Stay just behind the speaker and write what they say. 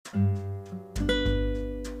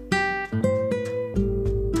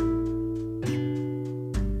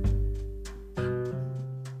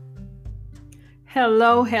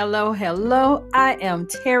Hello, hello, hello. I am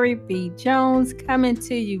Terry B. Jones coming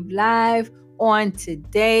to you live on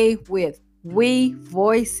Today with We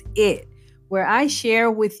Voice It, where I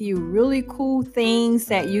share with you really cool things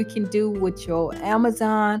that you can do with your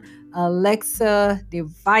Amazon Alexa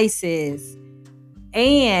devices.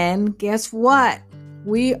 And guess what?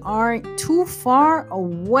 We aren't too far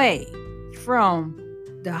away from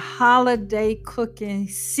the holiday cooking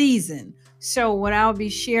season. So what I'll be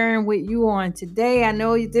sharing with you on today, I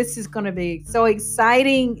know this is going to be so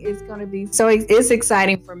exciting. It's going to be it's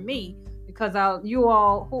exciting for me because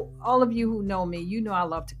all of you who know me, you know I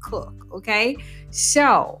love to cook, okay?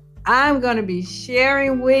 So, I'm going to be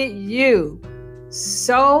sharing with you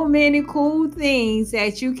so many cool things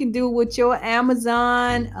that you can do with your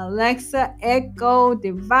Amazon Alexa Echo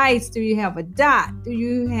device. Do you have a Dot? Do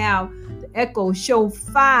you have the Echo Show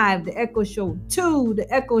 5, the Echo Show 2,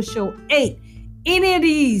 the Echo Show 8? Any of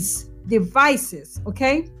these devices,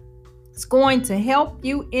 okay? It's going to help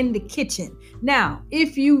you in the kitchen. Now,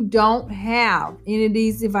 if you don't have any of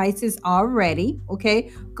these devices already,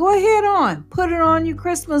 okay, go ahead on. Put it on your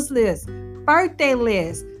Christmas list, birthday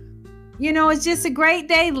list. You know, it's just a great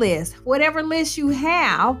day list, whatever list you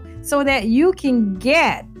have, so that you can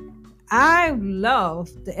get. I love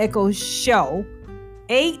the Echo Show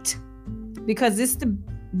 8 because it's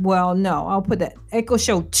I'll put that Echo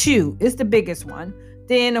Show 2. It's the biggest one.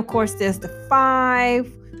 Then, of course, there's the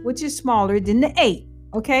 5, which is smaller than the 8.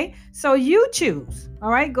 Okay, so you choose.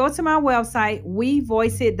 All right, go to my website,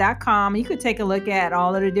 wevoiceit.com. You could take a look at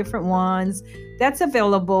all of the different ones that's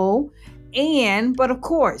available. But of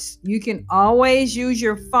course, you can always use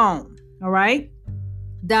your phone, all right?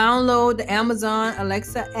 Download the Amazon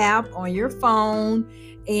Alexa app on your phone,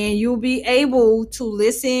 and you'll be able to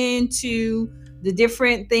listen to the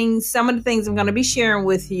different things, some of the things I'm going to be sharing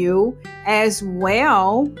with you, as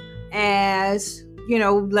well as,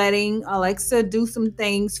 letting Alexa do some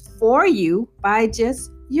things for you by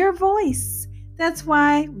just your voice. That's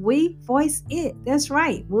why we voice it. That's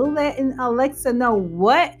right. We'll let Alexa know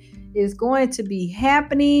what is going to be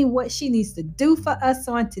happening, what she needs to do for us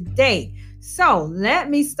on today. So let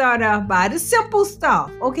me start off by the simple stuff,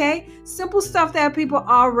 okay? Simple stuff that people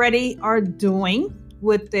already are doing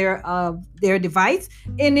with their device.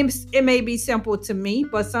 And it may be simple to me,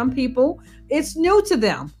 but some people, it's new to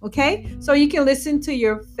them, okay? So you can listen to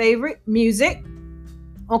your favorite music,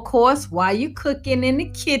 of course, while you're cooking in the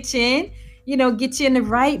kitchen, get you in the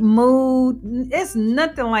right mood. It's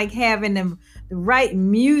nothing like having the right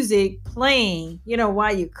music playing,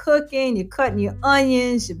 while you're cooking, you're cutting your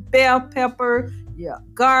onions, your bell pepper, your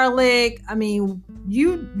garlic. I mean,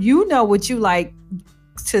 you know what you like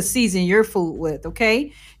to season your food with,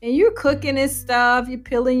 okay? And you're cooking this stuff, you're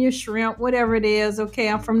peeling your shrimp, whatever it is, okay?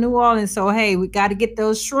 I'm from New Orleans, so hey, we got to get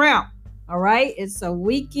those shrimp, all right? It's a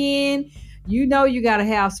weekend. You got to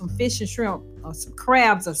have some fish and shrimp or some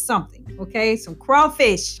crabs or something, okay? Some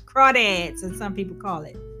crawfish, crawdads, as some people call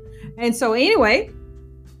it. And so anyway,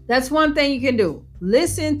 that's one thing you can do.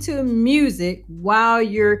 Listen to music while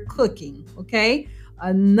you're cooking, okay?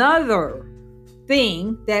 Another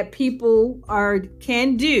thing that people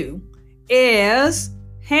can do is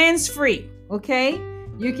hands-free, okay?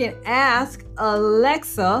 You can ask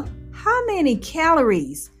Alexa how many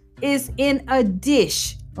calories is in a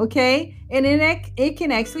dish, okay? And it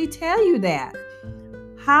can actually tell you that.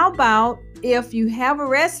 How about if you have a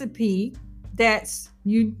recipe that's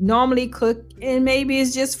you normally cook and maybe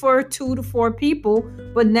it's just for 2 to 4 people,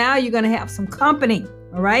 but now you're going to have some company,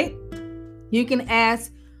 all right? You can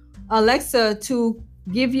ask Alexa to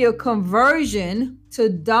give you a conversion to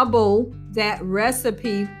double that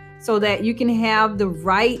recipe so that you can have the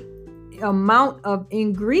right amount of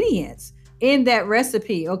ingredients in that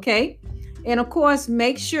recipe, okay? And of course,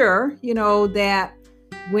 make sure, that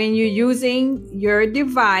when you're using your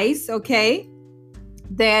device, okay,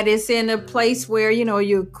 that it's in a place where,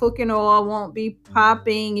 your cooking oil won't be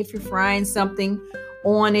popping if you're frying something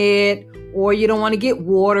on it, or you don't want to get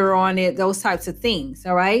water on it, those types of things,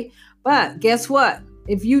 all right? But guess what?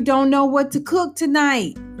 If you don't know what to cook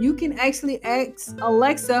tonight, you can actually ask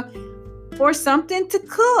Alexa for something to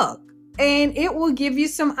cook, and it will give you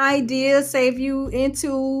some ideas. Say if you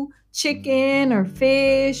into chicken or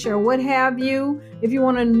fish or what have you, if you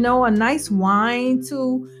want to know a nice wine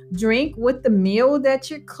to drink with the meal that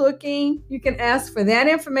you're cooking, you can ask for that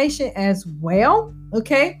information as well,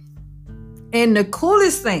 okay? And the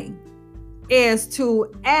coolest thing is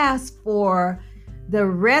to ask for the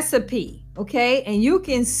recipe Okay, and you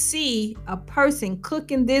can see a person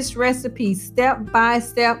cooking this recipe step by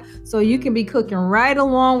step, so you can be cooking right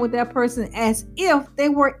along with that person as if they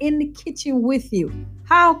were in the kitchen with you.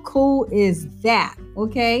 How cool is that?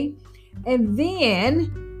 Okay, and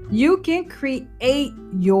then you can create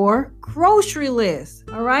your grocery list.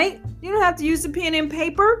 All right, you don't have to use a pen and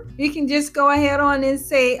paper. You can just go ahead on and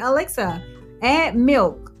say, Alexa, add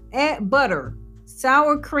milk, add butter,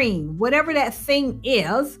 sour cream, whatever that thing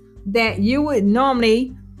is that you would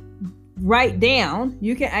normally write down.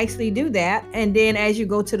 You can actually do that. And then as you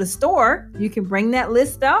go to the store, you can bring that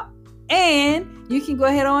list up and you can go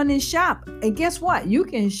ahead on and shop. And guess what? You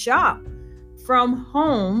can shop from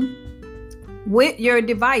home with your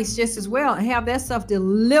device just as well and have that stuff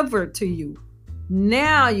delivered to you.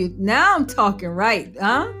 Now I'm talking right,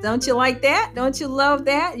 huh? Don't you like that? Don't you love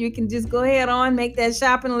that? You can just go ahead on, make that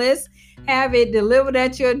shopping list, have it delivered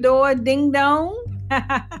at your door, ding dong.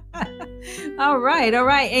 All right.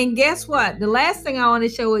 And guess what? The last thing I want to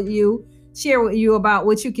share with you about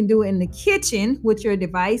what you can do in the kitchen with your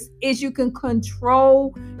device is you can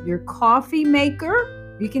control your coffee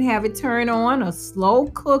maker. You can have it turn on a slow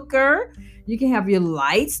cooker. You can have your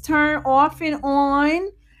lights turn off and on,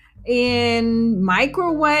 and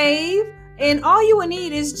microwave. And all you will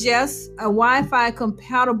need is just a Wi-Fi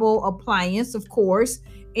compatible appliance, of course,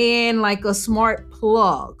 and like a smart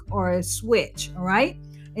plug or a switch. All right.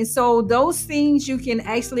 And so those things you can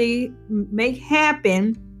actually make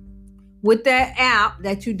happen with that app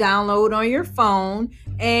that you download on your phone,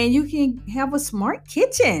 and you can have a smart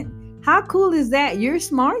kitchen. How cool is that? You're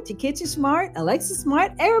smart, your kitchen's smart, Alexa's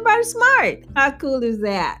smart, everybody's smart. How cool is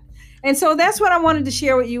that? And so that's what I wanted to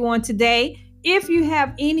share with you on today. If you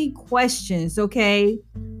have any questions, okay,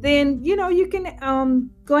 then you can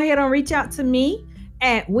go ahead and reach out to me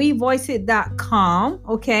at wevoiceit.com,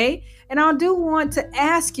 okay? And I do want to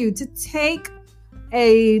ask you to take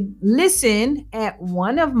a listen at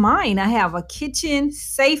one of mine. I have a kitchen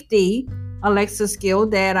safety Alexa skill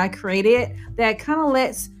that I created that kind of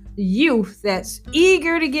lets youth that's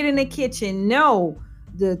eager to get in the kitchen know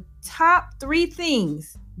the top 3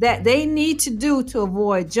 things that they need to do to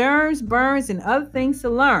avoid germs, burns, and other things to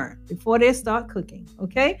learn before they start cooking.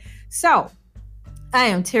 Okay, so I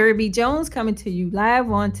am Terry B. Jones coming to you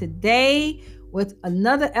live on today with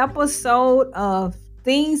another episode of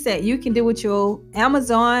things that you can do with your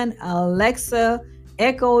Amazon Alexa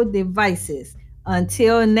Echo devices.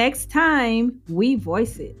 Until next time, we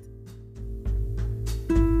voice it.